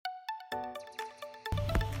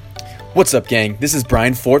What's up, gang? This is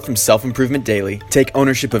Brian Ford from Self Improvement Daily. Take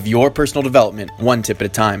ownership of your personal development, one tip at a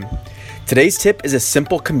time. Today's tip is a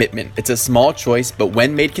simple commitment. It's a small choice, but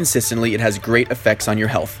when made consistently, it has great effects on your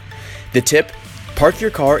health. The tip: park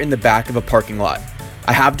your car in the back of a parking lot.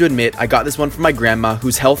 I have to admit, I got this one from my grandma,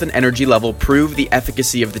 whose health and energy level prove the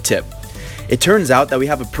efficacy of the tip. It turns out that we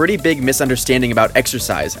have a pretty big misunderstanding about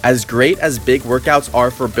exercise. As great as big workouts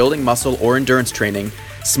are for building muscle or endurance training,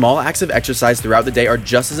 small acts of exercise throughout the day are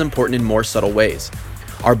just as important in more subtle ways.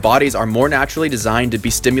 Our bodies are more naturally designed to be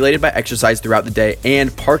stimulated by exercise throughout the day,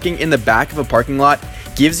 and parking in the back of a parking lot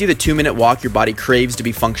gives you the 2-minute walk your body craves to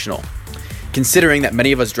be functional. Considering that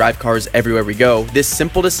many of us drive cars everywhere we go, this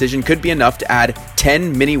simple decision could be enough to add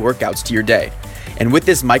 10 mini workouts to your day. And with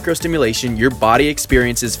this micro-stimulation, your body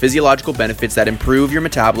experiences physiological benefits that improve your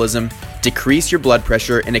metabolism, decrease your blood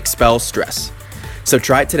pressure, and expel stress. So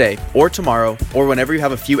try it today, or tomorrow, or whenever you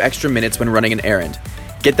have a few extra minutes when running an errand.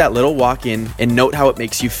 Get that little walk in and note how it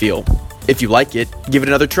makes you feel. If you like it, give it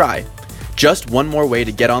another try. Just one more way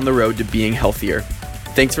to get on the road to being healthier.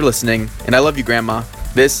 Thanks for listening, and I love you, Grandma.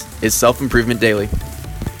 This is Self Improvement Daily.